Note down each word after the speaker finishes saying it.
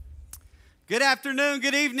Good afternoon,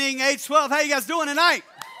 good evening, H12. How you guys doing tonight?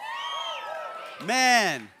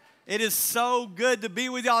 Man, it is so good to be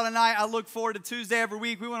with y'all tonight. I look forward to Tuesday every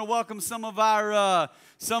week. We want to welcome some of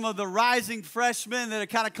the rising freshmen that have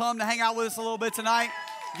kind of come to hang out with us a little bit tonight.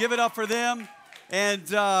 Give it up for them. And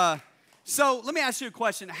so let me ask you a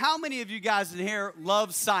question. How many of you guys in here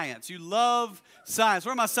love science? You love science.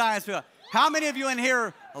 Where are my science people? How many of you in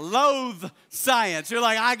here loathe science? You're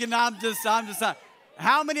like, I'm just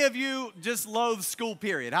How many of you just loathe school,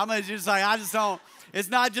 period? How many of you just like, I just don't, it's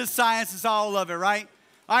not just science, it's all of it, right?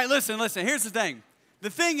 All right, listen, here's the thing. The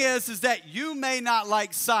thing is that you may not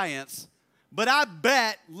like science, but I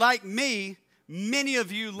bet, like me, many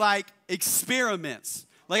of you like experiments.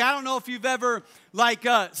 Like, I don't know if you've ever,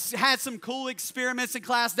 had some cool experiments in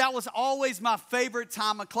class. That was always my favorite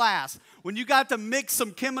time of class. When you got to mix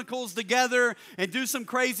some chemicals together and do some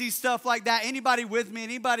crazy stuff like that. Anybody with me?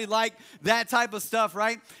 Anybody like that type of stuff,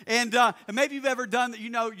 right? And maybe you've ever done,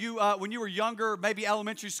 when you were younger, maybe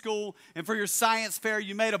elementary school, and for your science fair,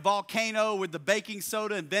 you made a volcano with the baking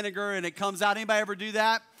soda and vinegar, and it comes out. Anybody ever do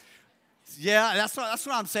that? Yeah, that's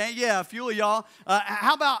what I'm saying. Yeah, a few of y'all.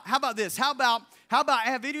 How about this? How about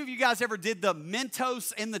have any of you guys ever did the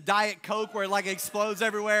Mentos in the Diet Coke where it like explodes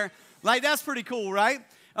everywhere? Like, that's pretty cool, right?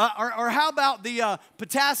 Or how about the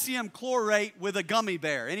potassium chlorate with a gummy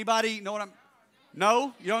bear? Anybody know what I'm?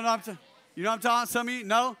 No, you don't know what I'm talking. Some of you,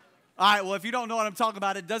 no. All right. Well, if you don't know what I'm talking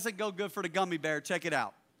about, it doesn't go good for the gummy bear. Check it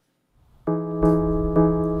out.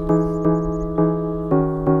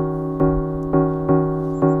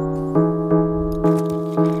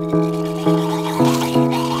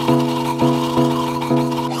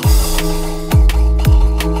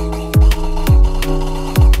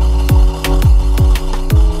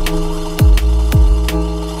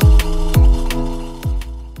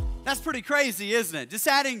 Crazy, isn't it? Just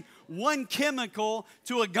adding one chemical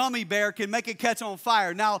to a gummy bear can make it catch on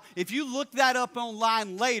fire. Now, if you look that up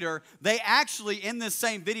online later, they actually, in this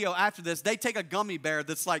same video after this, they take a gummy bear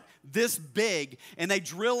that's like this big, and they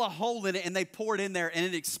drill a hole in it, and they pour it in there, and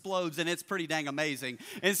it explodes, and it's pretty dang amazing.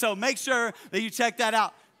 And so make sure that you check that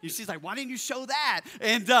out. She's like, why didn't you show that?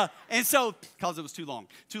 And so, because it was too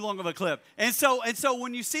long of a clip. And so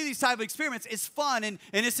when you see these type of experiments, it's fun and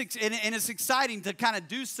it's exciting to kind of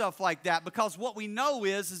do stuff like that, because what we know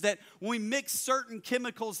is that when we mix certain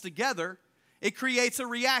chemicals together, it creates a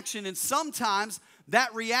reaction, and sometimes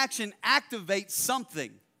that reaction activates something.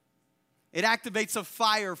 It activates a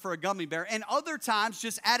fire for a gummy bear, and other times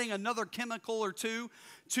just adding another chemical or two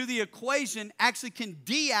to the equation actually can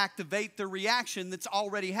deactivate the reaction that's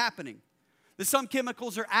already happening. That some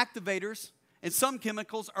chemicals are activators and some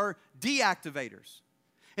chemicals are deactivators.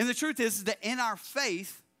 And the truth is that in our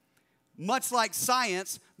faith, much like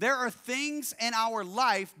science, there are things in our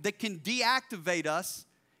life that can deactivate us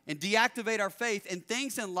and deactivate our faith, and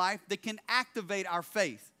things in life that can activate our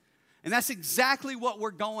faith. And that's exactly what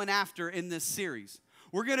we're going after in this series.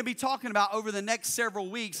 We're going to be talking about over the next several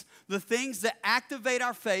weeks the things that activate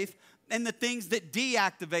our faith and the things that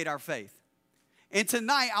deactivate our faith. And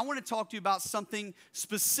tonight, I want to talk to you about something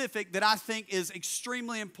specific that I think is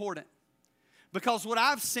extremely important. Because what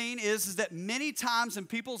I've seen is that many times in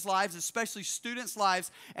people's lives, especially students' lives,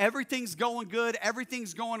 everything's going good,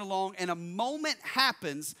 everything's going along, and a moment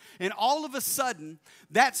happens, and all of a sudden,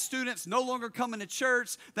 that student's no longer coming to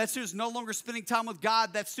church, that student's no longer spending time with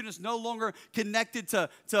God, that student's no longer connected to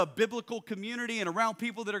a biblical community and around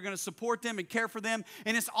people that are going to support them and care for them,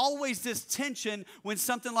 and it's always this tension when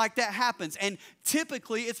something like that happens, and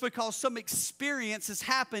typically it's because some experience has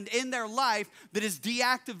happened in their life that has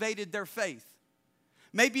deactivated their faith.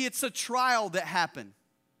 Maybe it's a trial that happened.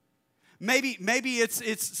 Maybe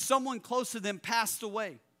it's someone close to them passed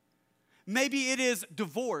away. Maybe it is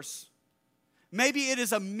divorce. Maybe it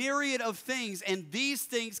is a myriad of things, and these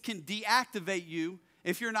things can deactivate you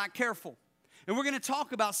if you're not careful. And we're going to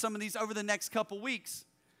talk about some of these over the next couple weeks.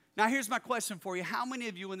 Now, here's my question for you. How many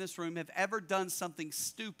of you in this room have ever done something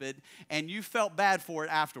stupid and you felt bad for it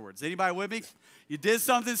afterwards? Anybody with me? You did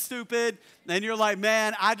something stupid and you're like,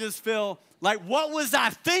 man, I just feel like, what was I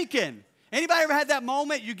thinking? Anybody ever had that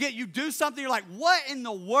moment? You do something, you're like, what in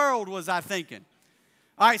the world was I thinking?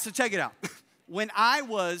 All right, so check it out. When I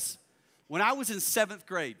was in 7th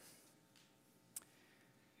grade,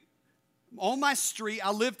 on my street,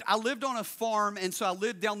 I lived on a farm, and so I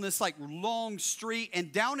lived down this like long street,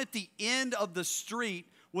 and down at the end of the street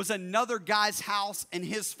was another guy's house and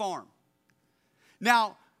his farm.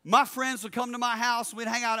 Now, my friends would come to my house, we'd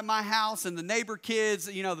hang out at my house, and the neighbor kids,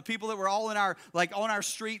 the people that were all in our, on our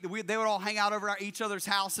street, they would all hang out over each other's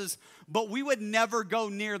houses, but we would never go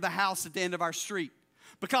near the house at the end of our street.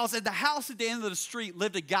 Because at the house at the end of the street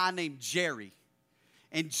lived a guy named Jerry.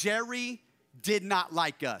 And Jerry did not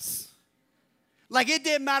like us. Like, it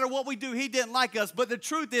didn't matter what we do, he didn't like us. But the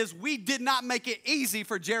truth is, we did not make it easy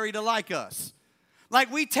for Jerry to like us.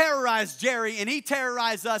 Like, we terrorized Jerry, and he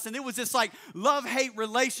terrorized us, and it was this, like, love-hate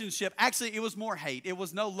relationship. Actually, it was more hate. It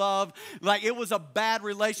was no love. Like, it was a bad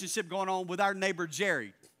relationship going on with our neighbor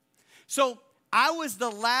Jerry. So, I was the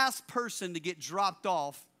last person to get dropped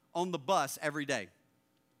off on the bus every day.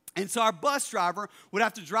 And so our bus driver would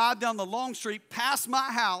have to drive down the long street, past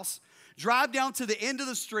my house, drive down to the end of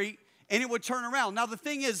the street, and it would turn around. Now, the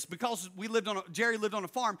thing is, because Jerry lived on a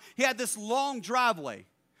farm, he had this long driveway.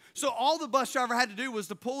 So all the bus driver had to do was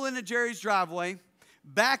to pull into Jerry's driveway,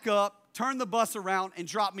 back up, turn the bus around, and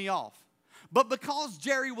drop me off. But because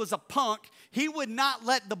Jerry was a punk, he would not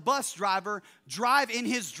let the bus driver drive in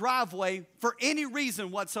his driveway for any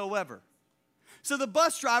reason whatsoever. So the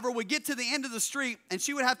bus driver would get to the end of the street, and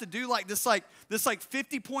she would have to do this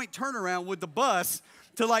 50-point turnaround with the bus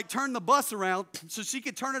to like turn the bus around so she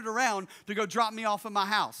could turn it around to go drop me off at my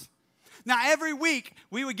house. Now, every week,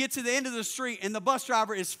 we would get to the end of the street, and the bus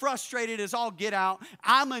driver is frustrated as all get out.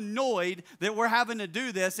 I'm annoyed that we're having to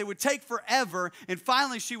do this. It would take forever, and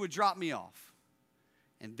finally, she would drop me off.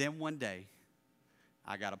 And then one day,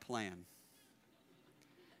 I got a plan.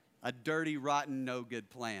 A dirty, rotten, no good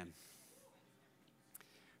plan.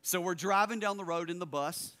 So we're driving down the road in the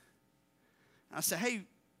bus. I said, hey,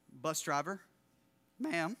 bus driver,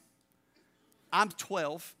 ma'am, I'm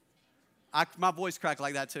 12. My voice cracked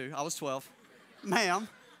like that too. I was 12. Ma'am,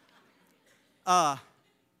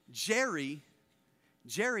 Jerry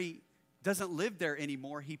doesn't live there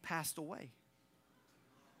anymore. He passed away.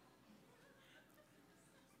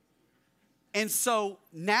 And so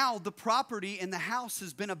now the property and the house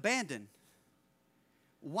has been abandoned.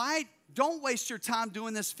 Why? Don't waste your time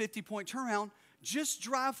doing this 50-point turnaround. Just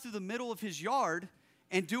drive through the middle of his yard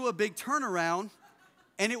and do a big turnaround,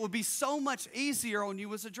 and it would be so much easier on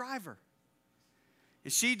you as a driver.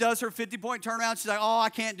 And she does her 50-point turnaround. She's like, oh, I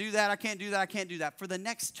can't do that. I can't do that. I can't do that. For the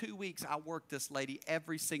next 2 weeks, I worked this lady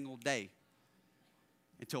every single day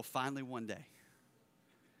until finally one day.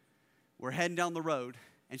 We're heading down the road,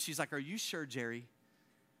 and she's like, are you sure Jerry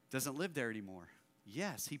doesn't live there anymore?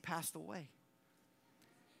 Yes, he passed away.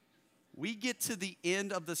 We get to the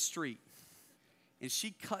end of the street, and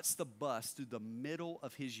she cuts the bus through the middle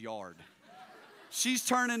of his yard. She's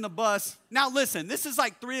turning the bus. Now listen, this is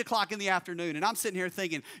like 3 o'clock in the afternoon, and I'm sitting here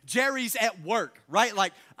thinking, Jerry's at work, right?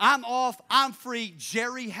 Like, I'm off, I'm free.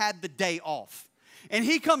 Jerry had the day off. And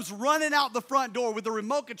he comes running out the front door with the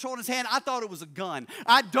remote control in his hand. I thought it was a gun.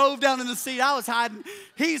 I dove down in the seat. I was hiding.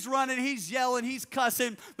 He's running. He's yelling. He's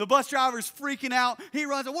cussing. The bus driver's freaking out. He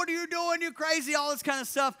runs. What are you doing? You crazy? All this kind of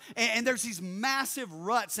stuff. And there's these massive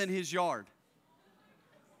ruts in his yard.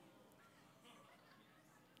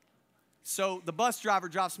 So the bus driver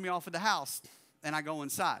drops me off at the house, and I go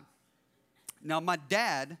inside. Now, my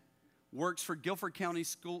dad works for Guilford County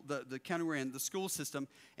School, the county we're in, the school system,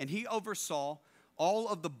 and he oversaw all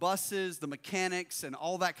of the buses, the mechanics, and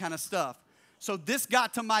all that kind of stuff. So this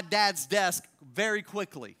got to my dad's desk very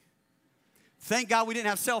quickly. Thank God we didn't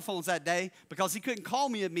have cell phones that day because he couldn't call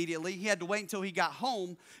me immediately. He had to wait until he got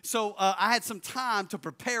home. So I had some time to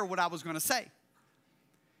prepare what I was going to say.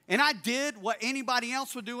 And I did what anybody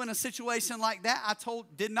else would do in a situation like that. I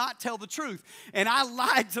did not tell the truth. And I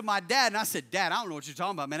lied to my dad. And I said, Dad, I don't know what you're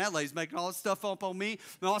talking about, man. That lady's making all this stuff up on me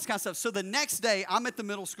and all this kind of stuff. So the next day, I'm at the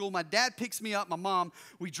middle school. My dad picks me up, my mom.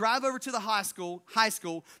 We drive over to the high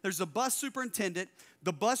school. There's a bus superintendent,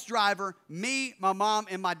 the bus driver, me, my mom,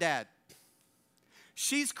 and my dad.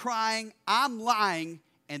 She's crying. I'm lying.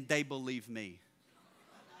 And they believe me.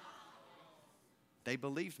 They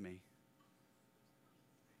believed me.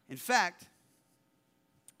 In fact,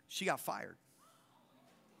 she got fired.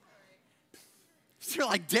 You're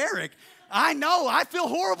like, Derek, I know, I feel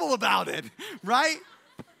horrible about it, right?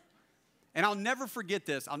 And I'll never forget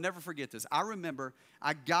this. I remember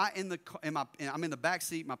I got I'm in the back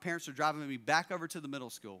seat. My parents are driving me back over to the middle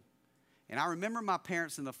school. And I remember my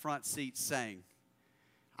parents in the front seat saying,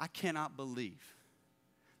 I cannot believe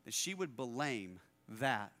that she would blame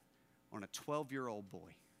that on a 12-year-old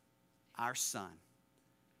boy, our son.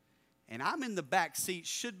 And I'm in the back seat,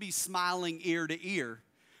 should be smiling ear to ear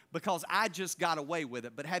because I just got away with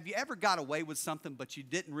it. But have you ever got away with something but you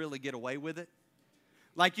didn't really get away with it?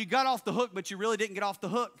 Like you got off the hook but you really didn't get off the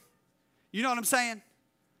hook. You know what I'm saying?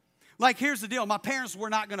 Like here's the deal. My parents were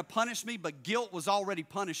not going to punish me, but guilt was already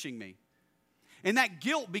punishing me. And that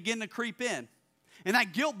guilt began to creep in. And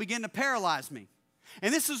that guilt began to paralyze me.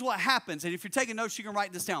 And this is what happens. And if you're taking notes, you can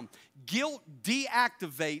write this down. Guilt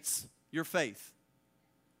deactivates your faith.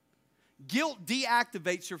 Guilt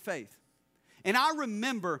deactivates your faith. And I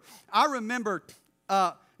remember,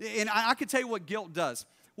 and I can tell you what guilt does.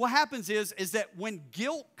 What happens is that when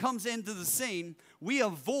guilt comes into the scene, we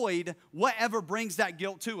avoid whatever brings that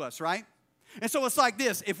guilt to us, right? And so it's like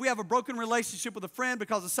this. If we have a broken relationship with a friend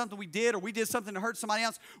because of something we did or we did something to hurt somebody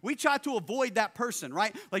else, we try to avoid that person,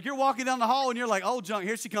 right? Like you're walking down the hall and you're like, oh, junk,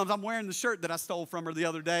 here she comes. I'm wearing the shirt that I stole from her the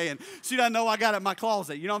other day, and she doesn't know I got it in my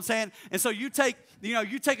closet. You know what I'm saying? And so you take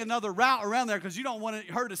another route around there because you don't want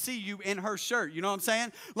her to see you in her shirt. You know what I'm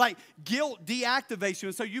saying? Like guilt deactivates you,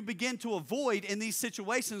 and so you begin to avoid in these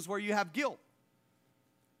situations where you have guilt.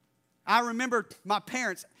 I remember my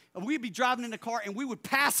parents. We'd be driving in the car and we would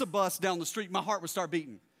pass a bus down the street. My heart would start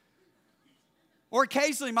beating. Or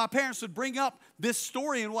occasionally my parents would bring up this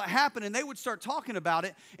story and what happened, and they would start talking about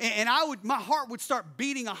it. And my heart would start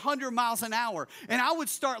beating 100 miles an hour. And I would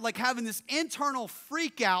start like having this internal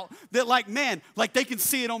freak out that like, man, like they can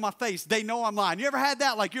see it on my face. They know I'm lying. You ever had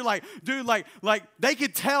that? Like you're like, dude, like they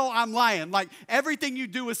could tell I'm lying. Like everything you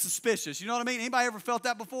do is suspicious. You know what I mean? Anybody ever felt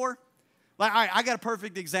that before? Like, all right, I got a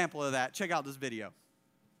perfect example of that. Check out this video.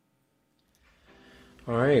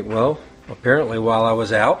 All right, well, apparently while I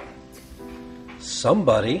was out,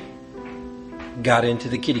 somebody got into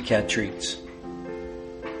the kitty cat treats.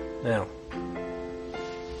 Now, I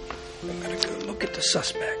gotta go look at the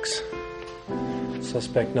suspects.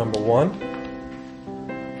 Suspect number 1.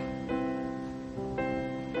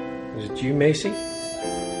 Is it you, Macy?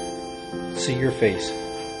 See your face.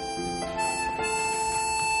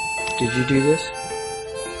 Did you do this?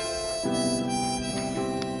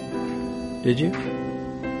 Did you?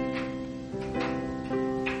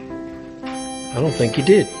 I don't think you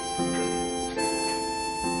did.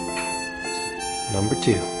 Number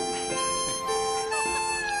 2.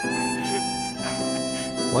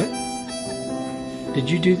 What? Did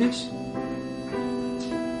you do this?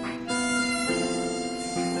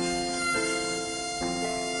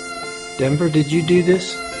 Denver, did you do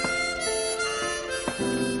this?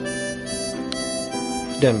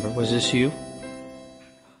 Denver, was this you?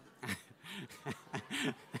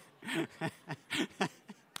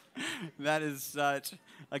 That is such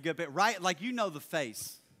a good bit, right? Like you know the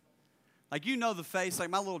face. Like you know the face.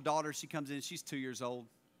 Like my little daughter, she comes in, she's 2 years old.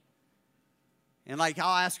 And like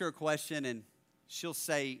I'll ask her a question and she'll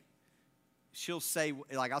say,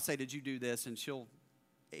 like I'll say, did you do this? And she'll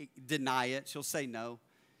deny it. She'll say no.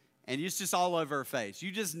 And it's just all over her face.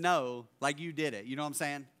 You just know like you did it. You know what I'm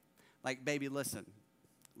saying? Like, baby, listen.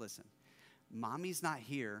 Mommy's not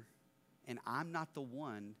here and I'm not the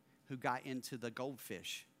one who got into the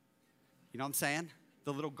goldfish. You know what I'm saying?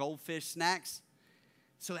 The little goldfish snacks.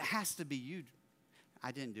 So it has to be you.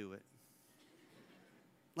 I didn't do it.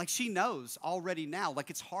 Like she knows already now, like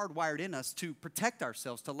it's hardwired in us to protect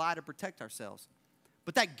ourselves, to lie to protect ourselves.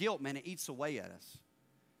 But that guilt, man, it eats away at us.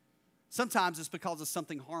 Sometimes it's because of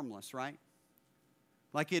something harmless, right?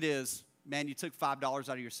 Like it is, man, you took $5 out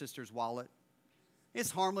of your sister's wallet.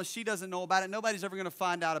 It's harmless. She doesn't know about it. Nobody's ever going to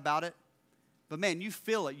find out about it. But man, you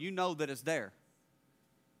feel it. You know that it's there.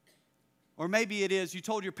 Or maybe it is you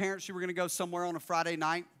told your parents you were going to go somewhere on a Friday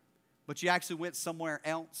night, but you actually went somewhere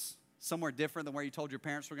else, somewhere different than where you told your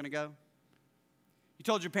parents were going to go. You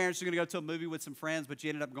told your parents you were going to go to a movie with some friends, but you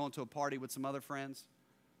ended up going to a party with some other friends.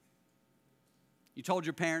 You told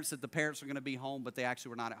your parents that the parents were going to be home, but they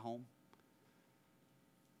actually were not at home.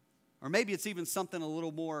 Or maybe it's even something a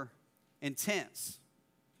little more intense,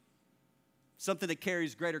 something that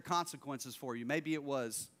carries greater consequences for you. Maybe it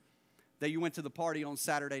was that you went to the party on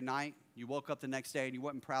Saturday night, you woke up the next day and you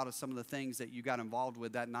weren't proud of some of the things that you got involved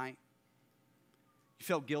with that night. You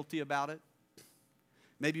felt guilty about it.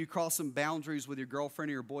 Maybe you crossed some boundaries with your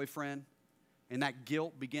girlfriend or your boyfriend, and that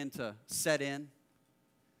guilt began to set in.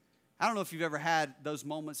 I don't know if you've ever had those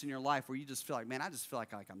moments in your life where you just feel like, man, I just feel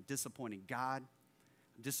like I'm disappointing God.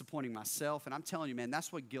 I'm disappointing myself. And I'm telling you, man,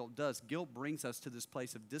 that's what guilt does. Guilt brings us to this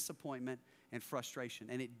place of disappointment and frustration,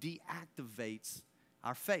 and it deactivates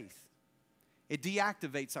our faith. It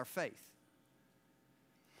deactivates our faith.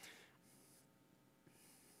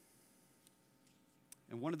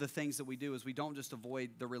 And one of the things that we do is we don't just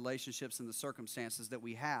avoid the relationships and the circumstances that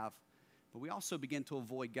we have, but we also begin to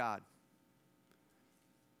avoid God.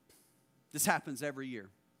 This happens every year.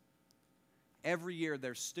 Every year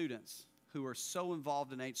there's students who are so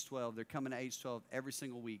involved in age 12, they're coming to age 12 every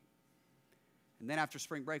single week. And then after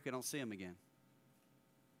spring break, we don't see them again.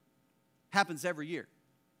 Happens every year.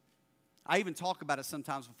 I even talk about it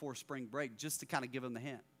sometimes before spring break just to kind of give them the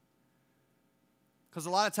hint. Because a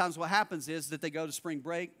lot of times what happens is that they go to spring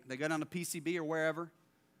break, they go down to PCB or wherever,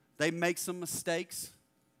 they make some mistakes,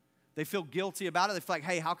 They feel guilty about it. They feel like,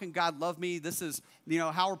 hey, how can God love me? This is,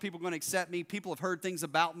 how are people going to accept me? People have heard things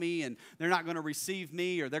about me, and they're not going to receive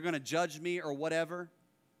me, or they're going to judge me, or whatever.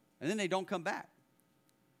 And then they don't come back.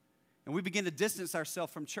 And we begin to distance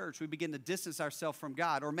ourselves from church. We begin to distance ourselves from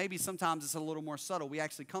God. Or maybe sometimes it's a little more subtle. We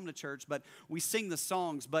actually come to church, but we sing the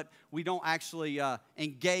songs, but we don't actually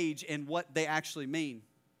engage in what they actually mean.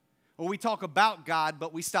 Or we talk about God,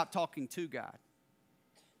 but we stop talking to God.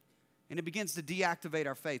 And it begins to deactivate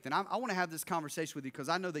our faith. And I want to have this conversation with you because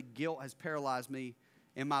I know that guilt has paralyzed me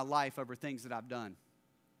in my life over things that I've done.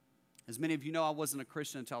 As many of you know, I wasn't a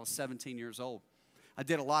Christian until I was 17 years old. I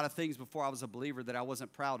did a lot of things before I was a believer that I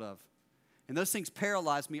wasn't proud of. And those things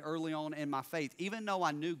paralyzed me early on in my faith. Even though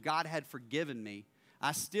I knew God had forgiven me,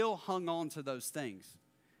 I still hung on to those things.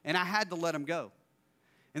 And I had to let them go.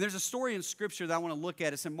 And there's a story in Scripture that I want to look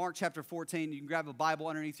at. It's in Mark chapter 14. You can grab a Bible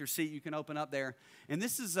underneath your seat. You can open up there. And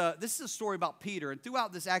this is a story about Peter. And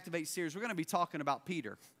throughout this Activate series, we're going to be talking about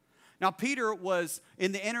Peter. Now, Peter was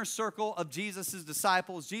in the inner circle of Jesus'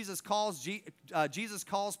 disciples. Jesus calls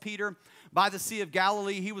Peter by the Sea of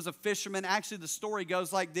Galilee. He was a fisherman. Actually, the story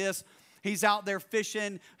goes like this. He's out there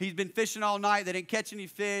fishing. He's been fishing all night. They didn't catch any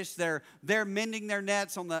fish. They're mending their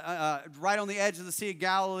nets on the right on the edge of the Sea of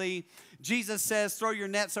Galilee. Jesus says, throw your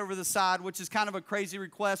nets over the side, which is kind of a crazy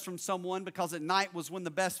request from someone because at night was when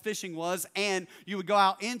the best fishing was, and you would go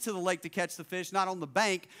out into the lake to catch the fish, not on the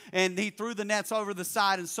bank. And he threw the nets over the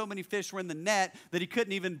side, and so many fish were in the net that he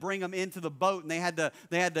couldn't even bring them into the boat, and he had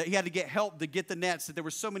to get help to get the nets. That there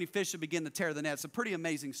were so many fish that began to tear the nets. A pretty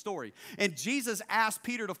amazing story. And Jesus asked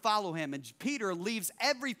Peter to follow him, and Peter leaves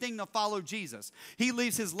everything to follow Jesus. He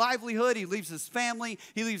leaves his livelihood, he leaves his family,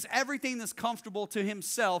 he leaves everything that's comfortable to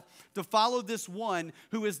himself to follow this one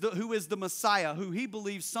who is the Messiah, who he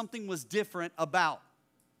believes something was different about.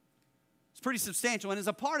 It's pretty substantial. And as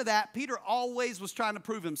a part of that, Peter always was trying to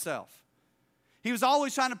prove himself. He was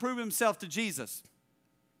always trying to prove himself to Jesus.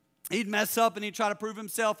 He'd mess up and he'd try to prove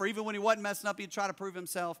himself, or even when he wasn't messing up, he'd try to prove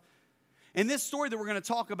himself. And this story that we're going to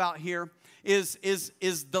talk about here is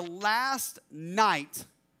the last night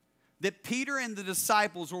that Peter and the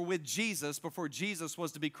disciples were with Jesus before Jesus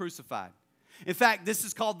was to be crucified. In fact, this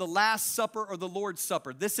is called the Last Supper or the Lord's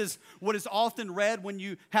Supper. This is what is often read when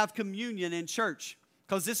you have communion in church,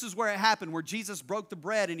 because this is where it happened, where Jesus broke the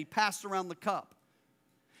bread and he passed around the cup.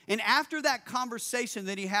 And after that conversation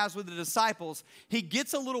that he has with the disciples, he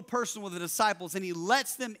gets a little personal with the disciples and he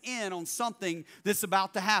lets them in on something that's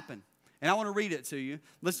about to happen. And I want to read it to you.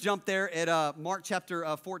 Let's jump there at Mark chapter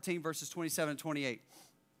 14, verses 27 and 28.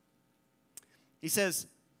 He says,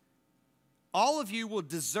 all of you will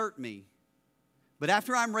desert me, but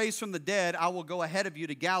after I'm raised from the dead, I will go ahead of you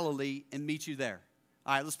to Galilee and meet you there.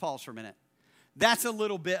 All right, let's pause for a minute. That's a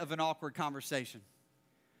little bit of an awkward conversation.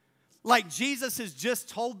 Like Jesus has just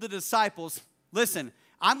told the disciples, listen,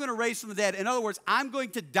 I'm going to raise from the dead. In other words, I'm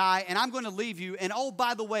going to die and I'm going to leave you. And oh,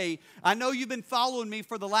 by the way, I know you've been following me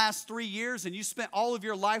for the last 3 years and you spent all of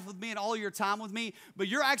your life with me and all of your time with me, but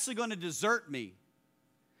you're actually going to desert me.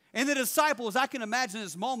 And the disciples, I can imagine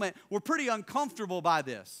this moment, were pretty uncomfortable by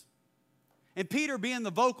this. And Peter, being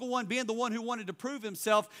the vocal one, being the one who wanted to prove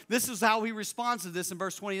himself, this is how he responds to this in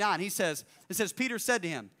verse 29. It says, Peter said to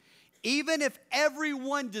him, even if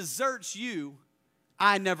everyone deserts you,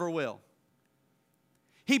 I never will.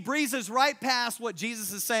 He breezes right past what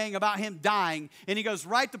Jesus is saying about him dying, and he goes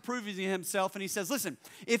right to proving himself, and he says, listen,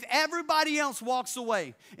 if everybody else walks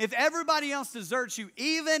away, if everybody else deserts you,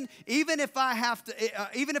 even if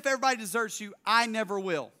everybody deserts you, I never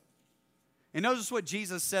will. And notice what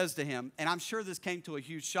Jesus says to him, and I'm sure this came to a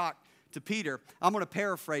huge shock to Peter. I'm going to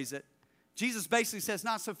paraphrase it. Jesus basically says,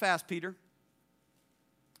 not so fast, Peter.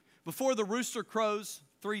 Before the rooster crows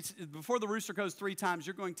 3 times,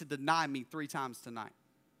 you're going to deny me 3 times tonight.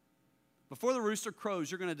 Before the rooster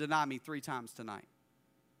crows, you're going to deny me 3 times tonight.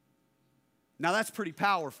 Now that's pretty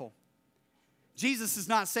powerful. Jesus is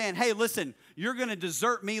not saying, hey, listen, you're going to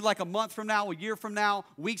desert me like a month from now, a year from now,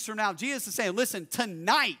 weeks from now. Jesus is saying, listen,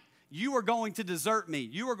 tonight you are going to desert me.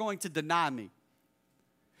 You are going to deny me.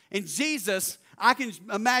 And Jesus, I can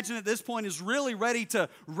imagine at this point, is really ready to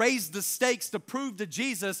raise the stakes to prove to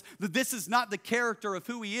Jesus that this is not the character of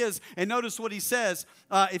who he is. And notice what he says.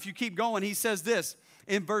 If you keep going, he says this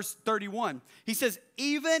in verse 31. He says,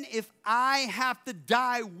 even if I have to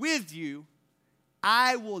die with you,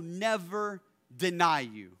 I will never deny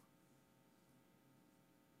you.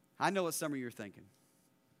 I know what some of you are thinking.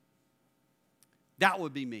 That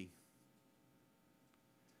would be me.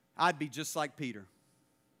 I'd be just like Peter.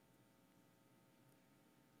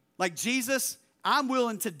 Like Jesus, I'm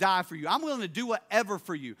willing to die for you. I'm willing to do whatever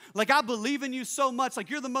for you. Like, I believe in you so much. Like,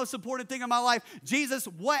 you're the most important thing in my life. Jesus,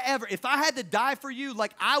 whatever. If I had to die for you,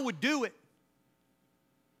 like, I would do it.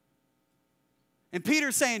 And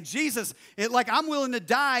Peter's saying, Jesus, I'm willing to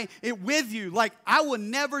die with you. Like, I will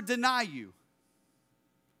never deny you.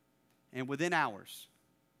 And within hours,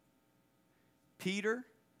 Peter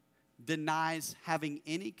denies having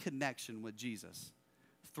any connection with Jesus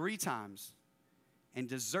 3 times and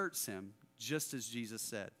deserts him just as Jesus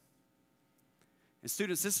said. And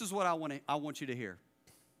students, this is what I want you to hear.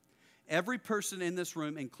 Every person in this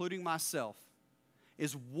room, including myself,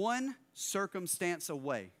 is one circumstance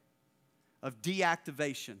away of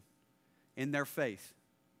deactivation in their faith.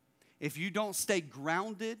 If you don't stay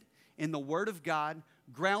grounded in the Word of God,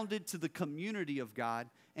 grounded to the community of God,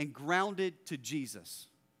 and grounded to Jesus.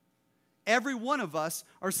 Every one of us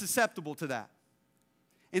are susceptible to that.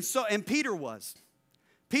 And Peter was.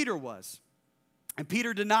 And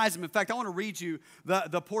Peter denies him. In fact, I want to read you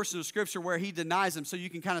the portion of Scripture where he denies him so you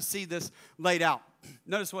can kind of see this laid out.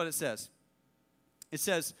 Notice what it says. It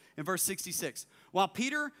says in verse 66, while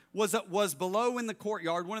Peter was below in the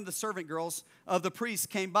courtyard, one of the servant girls of the priest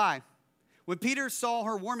came by. When Peter saw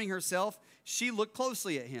her warming herself, she looked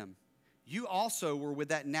closely at him. You also were with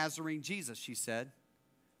that Nazarene Jesus, she said.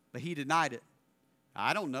 But he denied it.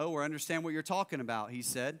 I don't know or understand what you're talking about, he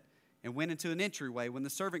said, and went into an entryway. When the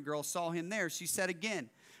servant girl saw him there, she said again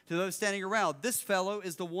to those standing around, this fellow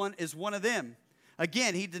is one of them.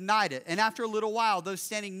 Again, he denied it. And after a little while, those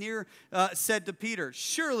standing near said to Peter,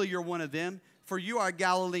 surely you're one of them, for you are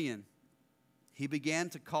Galilean. He began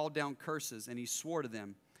to call down curses, and he swore to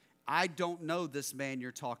them, I don't know this man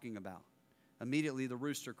you're talking about. Immediately the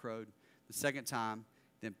rooster crowed the second time.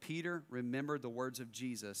 Then Peter remembered the words of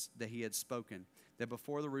Jesus that he had spoken, that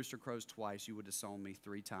before the rooster crows twice, you would disown me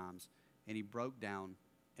 3 times. And he broke down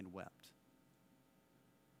and wept.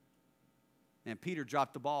 And Peter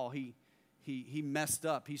dropped the ball. He messed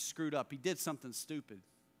up. He screwed up. He did something stupid.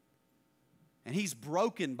 And he's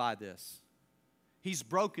broken by this. He's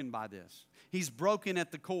broken by this. He's broken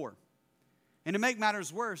at the core. And to make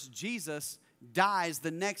matters worse, Jesus dies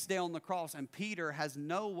the next day on the cross, and Peter has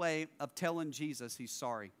no way of telling Jesus he's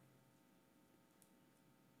sorry.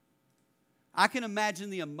 I can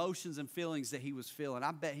imagine the emotions and feelings that he was feeling.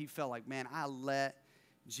 I bet he felt like, man, I let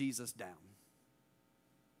Jesus down.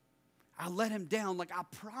 I let him down like I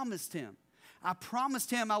promised him. I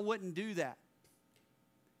promised him I wouldn't do that.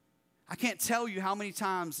 I can't tell you how many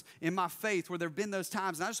times in my faith where there have been those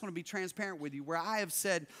times, and I just want to be transparent with you, where I've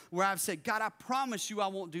said, God, I promise you I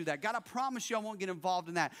won't do that. God, I promise you I won't get involved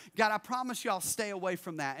in that. God, I promise you I'll stay away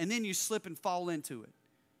from that. And then you slip and fall into it.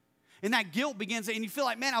 And that guilt begins, and you feel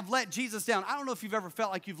like, man, I've let Jesus down. I don't know if you've ever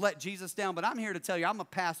felt like you've let Jesus down, but I'm here to tell you, I'm a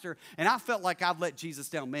pastor, and I felt like I've let Jesus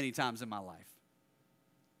down many times in my life.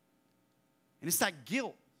 And it's that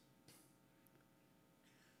guilt.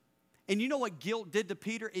 And you know what guilt did to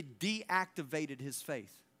Peter? It deactivated his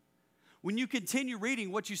faith. When you continue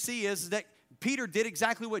reading, what you see is that Peter did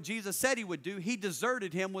exactly what Jesus said he would do. He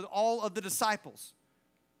deserted him with all of the disciples.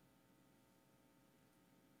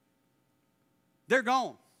 They're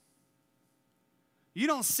gone. You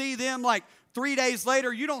don't see them like 3 days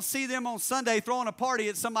later. You don't see them on Sunday throwing a party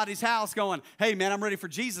at somebody's house going, hey, man, I'm ready for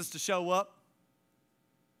Jesus to show up.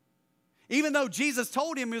 Even though Jesus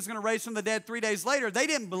told him he was going to raise from the dead 3 days later, they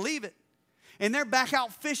didn't believe it. And they're back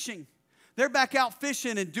out fishing. They're back out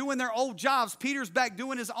fishing and doing their old jobs. Peter's back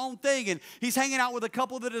doing his own thing, and he's hanging out with a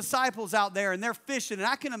couple of the disciples out there, and they're fishing. And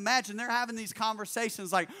I can imagine they're having these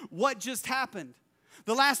conversations like, what just happened?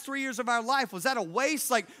 The last 3 years of our life, was that a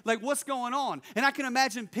waste? Like what's going on? And I can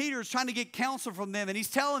imagine Peter's trying to get counsel from them, and he's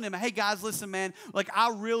telling them, hey, guys, listen, man, like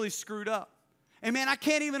I really screwed up. And, man, I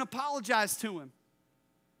can't even apologize to him.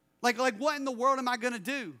 Like what in the world am I going to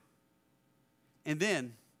do? And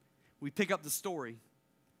then we pick up the story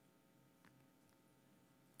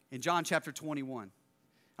in John chapter 21.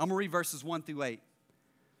 I'm going to read verses 1 through 8.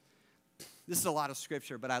 This is a lot of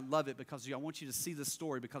scripture, but I love it because I want you to see this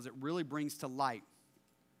story because it really brings to light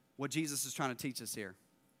what Jesus is trying to teach us here.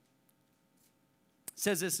 It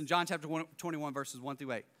says this in John chapter 21, verses 1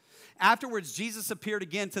 through 8. Afterwards, Jesus appeared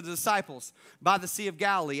again to the disciples by the Sea of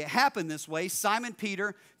Galilee. It happened this way. Simon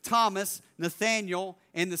Peter, Thomas, Nathanael,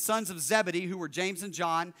 and the sons of Zebedee, who were James and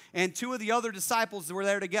John, and 2 of the other disciples were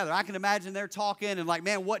there together. I can imagine they're talking and like,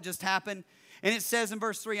 man, what just happened? And it says in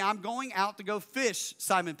verse 3, I'm going out to go fish,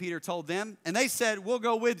 Simon Peter told them. And they said, we'll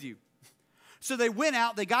go with you. So they went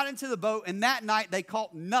out, they got into the boat, and that night they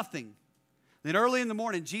caught nothing. Then early in the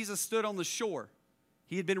morning, Jesus stood on the shore.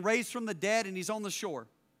 He had been raised from the dead, and he's on the shore.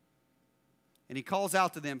 And he calls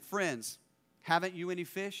out to them, friends, haven't you any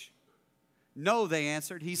fish? No, they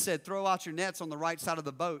answered. He said, throw out your nets on the right side of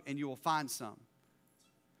the boat and you will find some.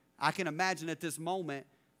 I can imagine at this moment,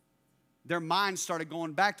 their minds started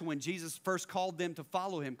going back to when Jesus first called them to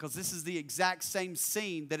follow him, because this is the exact same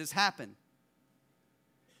scene that has happened.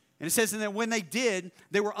 And it says, and then when they did,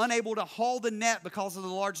 they were unable to haul the net because of the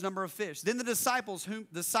large number of fish. Then the disciple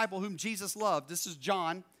whom Jesus loved, this is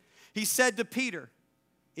John, he said to Peter,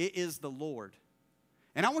 it is the Lord.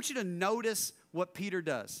 And I want you to notice what Peter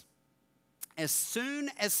does. As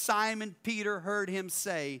soon as Simon Peter heard him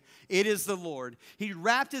say, it is the Lord, he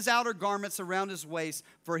wrapped his outer garments around his waist,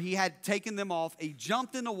 for he had taken them off. He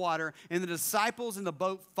jumped in the water, and the disciples in the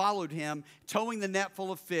boat followed him, towing the net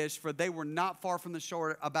full of fish, for they were not far from the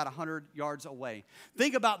shore, about 100 yards away.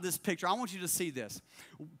 Think about this picture. I want you to see this.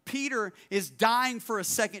 Peter is dying for a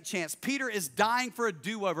second chance. Peter is dying for a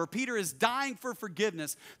do-over. Peter is dying for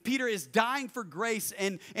forgiveness. Peter is dying for grace,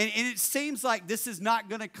 and it seems like this is not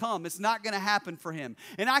going to come. It's not going to happen for him.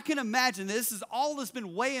 And I can imagine this is all that's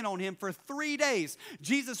been weighing on him for 3 days.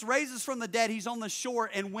 Jesus raises from the dead. He's on the shore,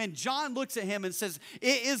 and when John looks at him and says,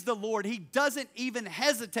 it is the Lord, he doesn't even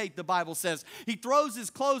hesitate, the Bible says. He throws his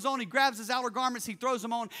clothes on. He grabs his outer garments. He throws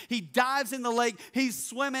them on. He dives in the lake. He's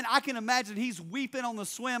swimming. I can imagine he's weeping on the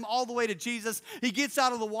swim all the way to Jesus. He gets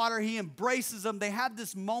out of the water. He embraces them. They have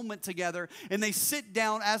this moment together, and they sit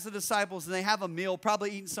down as the disciples, and they have a meal,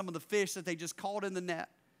 probably eating some of the fish that they just caught in the net.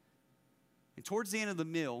 And towards the end of the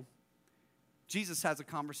meal, Jesus has a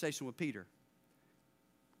conversation with Peter.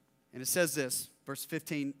 And it says this, verse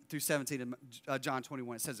 15 through 17 of John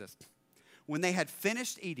 21, it says this. When they had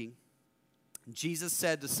finished eating, Jesus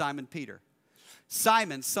said to Simon Peter,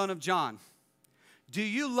 Simon, son of John, do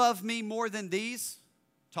you love me more than these?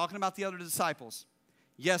 Talking about the other disciples.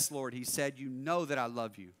 Yes, Lord, he said, you know that I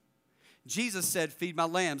love you. Jesus said, feed my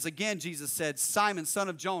lambs. Again, Jesus said, Simon, son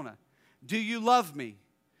of Jonah, do you love me?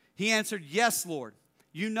 He answered, yes, Lord,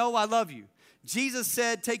 you know I love you. Jesus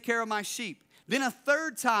said, take care of my sheep. Then a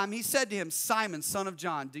third time he said to him, Simon, son of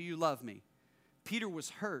John, do you love me? Peter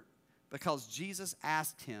was hurt because Jesus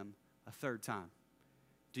asked him a third time,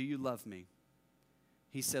 do you love me?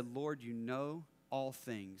 He said, Lord, you know all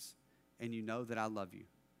things, and you know that I love you.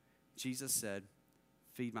 Jesus said,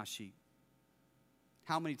 feed my sheep.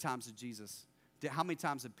 How many times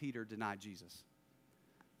did Peter deny Jesus?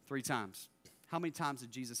 3 times. How many times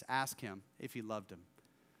did Jesus ask him if he loved him?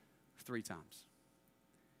 3 times.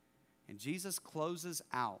 And Jesus closes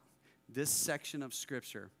out this section of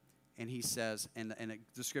Scripture, and he says,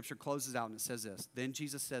 the Scripture closes out and it says this. Then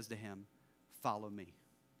Jesus says to him, follow me.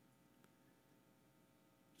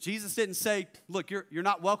 Jesus didn't say, look, you're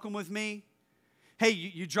not welcome with me. Hey,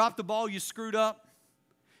 you dropped the ball, you screwed up.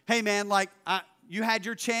 Hey, man, you had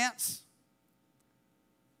your chance.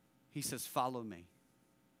 He says, follow me.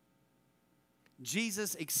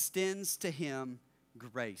 Jesus extends to him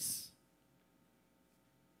grace.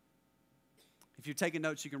 If you're taking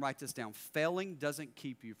notes, you can write this down. Failing doesn't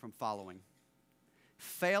keep you from following.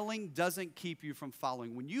 Failing doesn't keep you from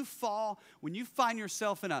following. When you fall, when you find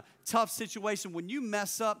yourself in a tough situation, when you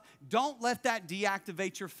mess up, don't let that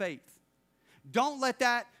deactivate your faith. Don't let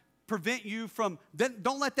that prevent you from,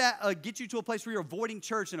 don't let that get you to a place where you're avoiding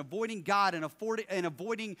church and avoiding God and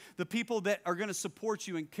avoiding the people that are going to support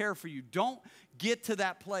you and care for you. Don't get to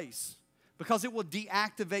that place because it will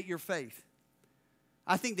deactivate your faith.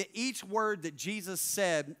 I think that each word that Jesus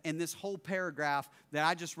said in this whole paragraph that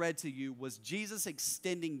I just read to you was Jesus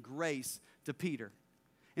extending grace to Peter.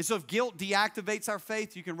 And so if guilt deactivates our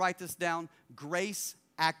faith, you can write this down. Grace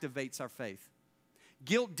activates our faith.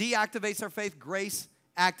 Guilt deactivates our faith. Grace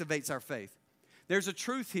activates our faith. There's a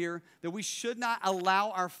truth here that we should not allow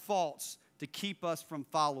our faults to keep us from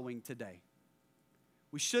following today.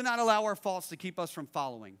 We should not allow our faults to keep us from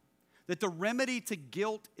following. That the remedy to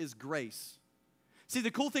guilt is grace. See, the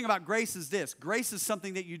cool thing about grace is this. Grace is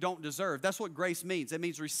something that you don't deserve. That's what grace means. It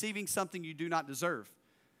means receiving something you do not deserve.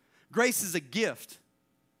 Grace is a gift.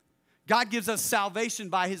 God gives us salvation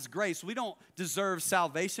by His grace. We don't deserve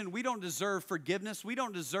salvation. We don't deserve forgiveness. We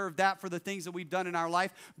don't deserve that for the things that we've done in our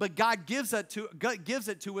life. But God gives it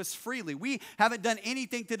to us freely. We haven't done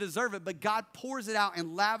anything to deserve it, but God pours it out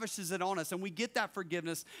and lavishes it on us. And we get that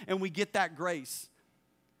forgiveness and we get that grace.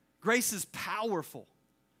 Grace is powerful.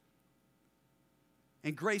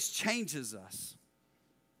 And grace changes us.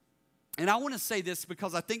 And I want to say this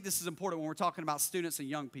because I think this is important when we're talking about students and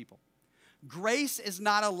young people. Grace is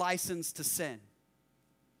not a license to sin.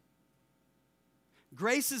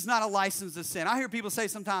 Grace is not a license to sin. I hear people say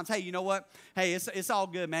sometimes, hey, you know what? Hey, it's all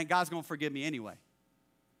good, man. God's going to forgive me anyway.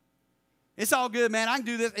 It's all good, man. I can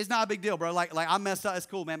do this. It's not a big deal, bro. Like I messed up. It's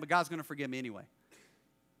cool, man, but God's going to forgive me anyway.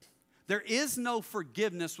 There is no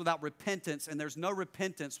forgiveness without repentance, and there's no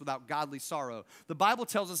repentance without godly sorrow. The Bible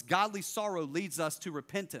tells us godly sorrow leads us to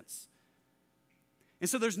repentance. And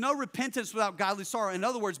so there's no repentance without godly sorrow. In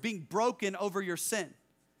other words, being broken over your sin.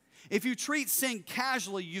 If you treat sin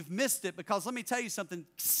casually, you've missed it, because let me tell you something,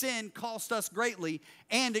 sin cost us greatly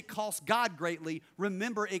and it cost God greatly.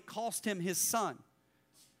 Remember, it cost him his son.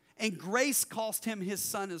 And grace cost him his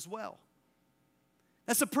son as well.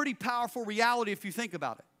 That's a pretty powerful reality if you think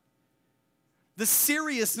about it. The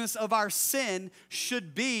seriousness of our sin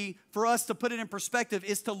should be, for us to put it in perspective,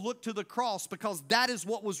 is to look to the cross, because that is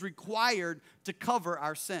what was required to cover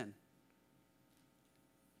our sin.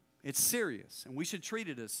 It's serious, and we should treat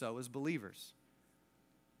it as so as believers.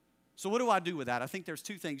 So what do I do with that? I think there's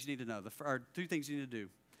two things you need to know, or two things you need to do,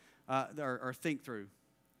 or think through.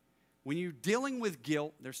 When you're dealing with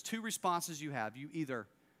guilt, there's two responses you have. You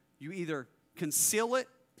either conceal it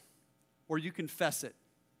or you confess it.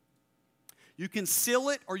 You conceal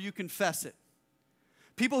it or you confess it.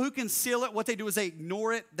 People who conceal it, what they do is they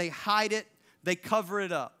ignore it, they hide it, they cover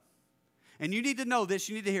it up. And you need to know this,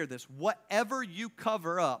 you need to hear this. Whatever you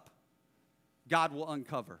cover up, God will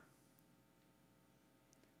uncover.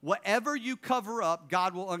 Whatever you cover up,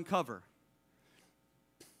 God will uncover.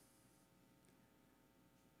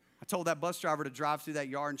 I told that bus driver to drive through that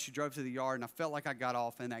yard, and she drove through the yard, and I felt like I got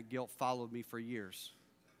off, and that guilt followed me for years.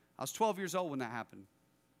 I was 12 years old when that happened.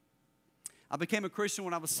 I became a Christian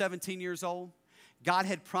when I was 17 years old. God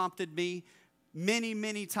had prompted me many,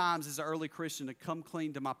 many times as an early Christian to come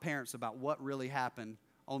clean to my parents about what really happened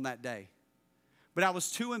on that day. But I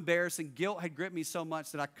was too embarrassed, and guilt had gripped me so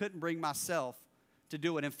much that I couldn't bring myself to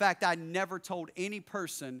do it. In fact, I never told any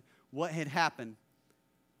person what had happened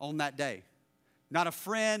on that day. Not a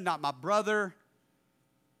friend, not my brother,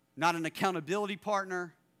 not an accountability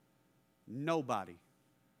partner, nobody.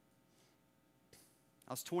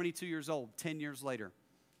 I was 22 years old, 10 years later.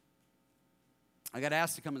 I got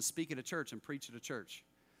asked to come and speak at a church and preach at a church.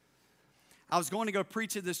 I was going to go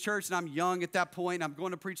preach at this church, and I'm young at that point. I'm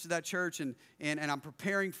going to preach to that church, and I'm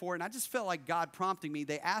preparing for it. And I just felt like God prompting me.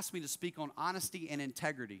 They asked me to speak on honesty and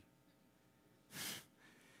integrity.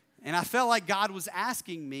 And I felt like God was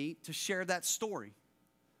asking me to share that story.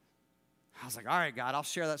 I was like, all right, God, I'll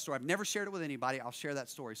share that story. I've never shared it with anybody. I'll share that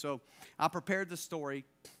story. So I prepared the story.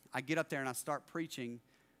 I get up there, and I start preaching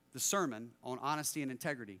the sermon on honesty and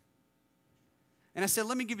integrity. And I said,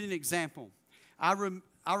 let me give you an example. I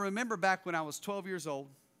remember back when I was 12 years old,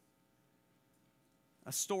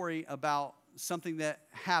 a story about something that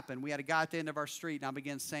happened. We had a guy at the end of our street, and I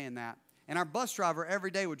began saying that. And our bus driver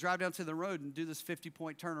every day would drive down to the road and do this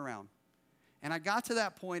 50-point turnaround. And I got to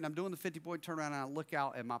that point, I'm doing the 50-point turnaround, and I look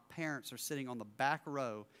out, and my parents are sitting on the back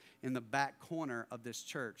row in the back corner of this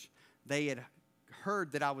church. They had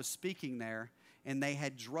heard that I was speaking there, and they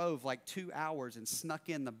had drove like 2 hours and snuck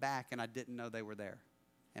in the back, and I didn't know they were there.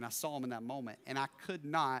 And I saw them in that moment, and I could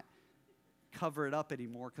not cover it up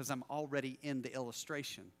anymore because I'm already in the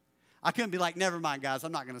illustration. I couldn't be like, never mind, guys,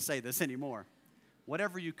 I'm not going to say this anymore.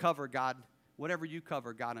 Whatever you cover, God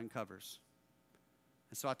uncovers.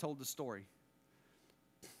 And so I told the story.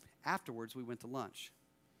 Afterwards, we went to lunch.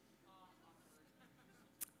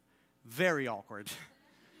 Very awkward.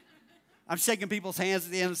 I'm shaking people's hands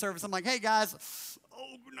at the end of the service. I'm like, hey, guys,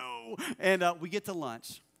 oh, no. And we get to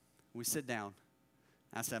lunch. We sit down.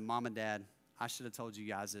 I said, Mom and Dad, I should have told you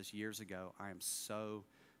guys this years ago. I am so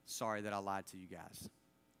sorry that I lied to you guys.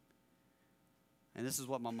 And this is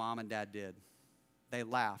what my mom and dad did. They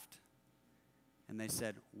laughed, and they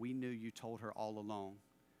said, we knew you told her all along.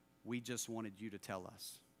 We just wanted you to tell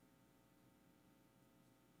us.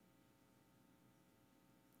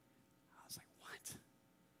 I was like, what?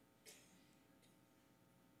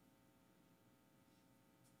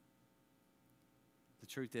 The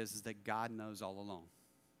truth is that God knows all along.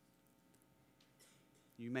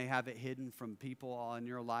 You may have it hidden from people in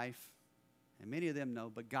your life, and many of them know,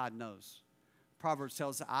 but God knows. Proverbs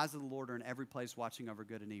tells the eyes of the Lord are in every place watching over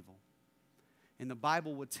good and evil. And the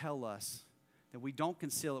Bible would tell us that we don't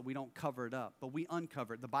conceal it, we don't cover it up, but we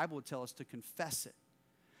uncover it. The Bible would tell us to confess it.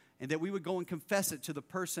 And that we would go and confess it to the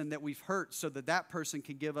person that we've hurt so that that person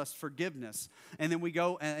can give us forgiveness. And then we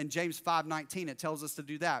go, in James 5:19, it tells us to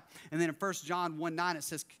do that. And then in 1 John 1:9, it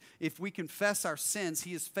says, if we confess our sins,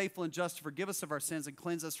 he is faithful and just to forgive us of our sins and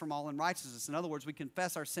cleanse us from all unrighteousness. In other words, we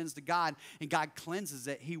confess our sins to God, and God cleanses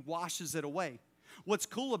it. He washes it away. What's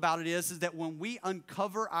cool about it is that when we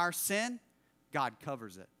uncover our sin, God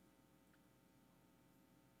covers it.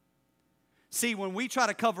 See, when we try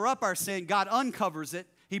to cover up our sin, God uncovers it.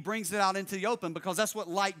 He brings it out into the open because that's what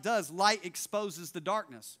light does. Light exposes the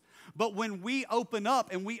darkness. But when we open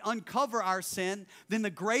up and we uncover our sin, then the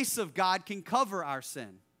grace of God can cover our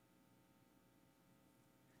sin.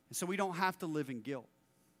 And so we don't have to live in guilt.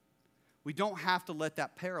 We don't have to let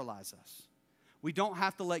that paralyze us. We don't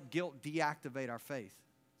have to let guilt deactivate our faith.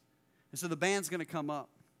 And so the band's going to come up.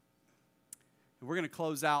 And we're going to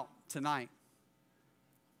close out tonight.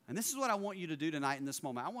 And this is what I want you to do tonight in this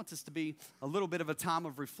moment. I want this to be a little bit of a time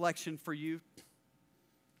of reflection for you.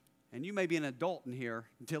 And you may be an adult in here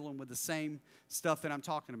dealing with the same stuff that I'm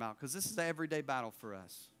talking about, because this is an everyday battle for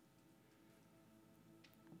us.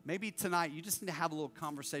 Maybe tonight you just need to have a little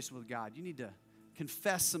conversation with God. You need to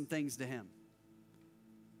confess some things to Him.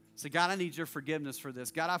 Say, God, I need your forgiveness for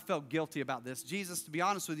this. God, I felt guilty about this. Jesus, to be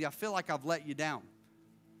honest with you, I feel like I've let you down.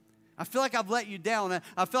 I feel like I've let you down.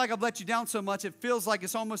 I feel like I've let you down so much, it feels like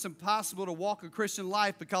it's almost impossible to walk a Christian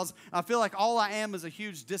life, because I feel like all I am is a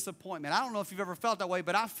huge disappointment. I don't know if you've ever felt that way,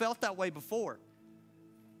 but I felt that way before.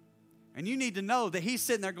 And you need to know that He's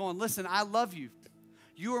sitting there going, listen, I love you.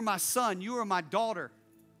 You are my son. You are my daughter.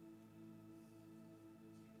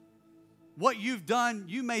 What you've done,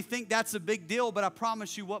 you may think that's a big deal, but I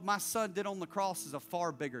promise you what my son did on the cross is a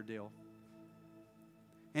far bigger deal.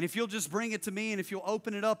 And if you'll just bring it to me, and if you'll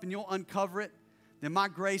open it up and you'll uncover it, then my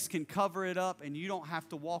grace can cover it up, and you don't have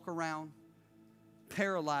to walk around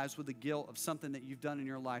paralyzed with the guilt of something that you've done in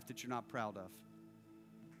your life that you're not proud of.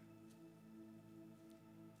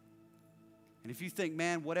 And if you think,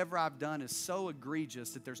 man, whatever I've done is so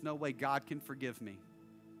egregious that there's no way God can forgive me,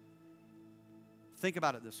 think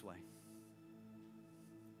about it this way.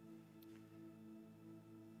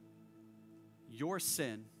 Your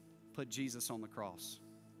sin put Jesus on the cross.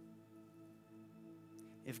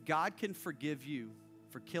 If God can forgive you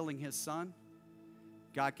for killing His son,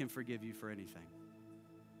 God can forgive you for anything.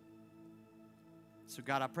 So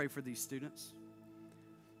God, I pray for these students.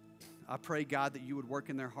 I pray, God, that you would work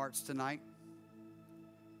in their hearts tonight.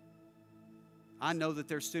 I know that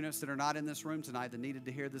there's students that are not in this room tonight that needed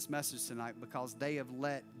to hear this message tonight because they have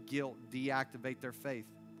let guilt deactivate their faith.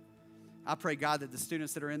 I pray, God, that the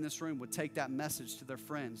students that are in this room would take that message to their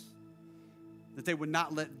friends, that they would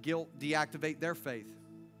not let guilt deactivate their faith,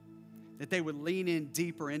 that they would lean in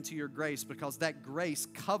deeper into your grace, because that grace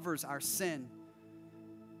covers our sin.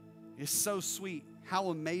 It's so sweet how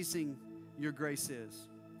amazing your grace is.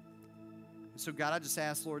 And so, God, I just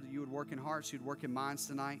ask, Lord, that you would work in hearts, you'd work in minds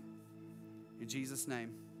tonight. In Jesus'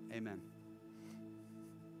 name, amen.